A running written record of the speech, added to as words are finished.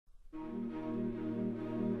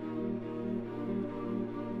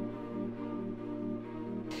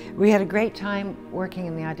We had a great time working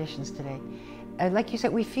in the auditions today. Like you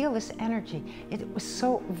said, we feel this energy. It was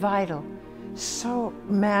so vital, so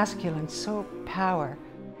masculine, so power.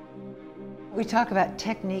 We talk about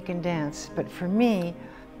technique and dance, but for me,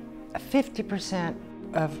 50%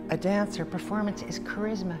 of a dancer performance is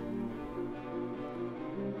charisma.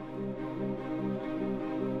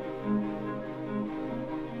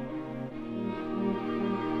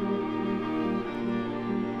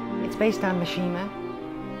 It's based on Mishima,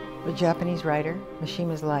 the Japanese writer,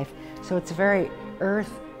 Mishima's life. So it's a very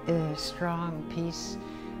earth, strong piece,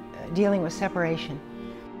 dealing with separation.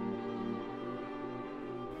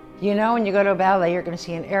 You know, when you go to a ballet, you're going to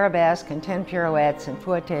see an arabesque and 10 pirouettes and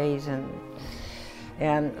fouettes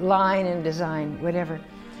and line and design, whatever.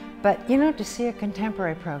 But you know, to see a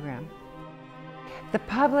contemporary program, the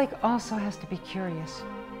public also has to be curious.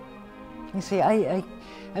 You see, I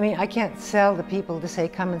mean, I can't sell the people to say,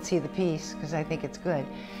 come and see the piece, because I think it's good.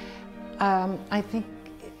 I think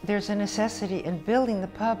there's a necessity in building the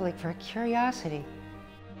public for curiosity.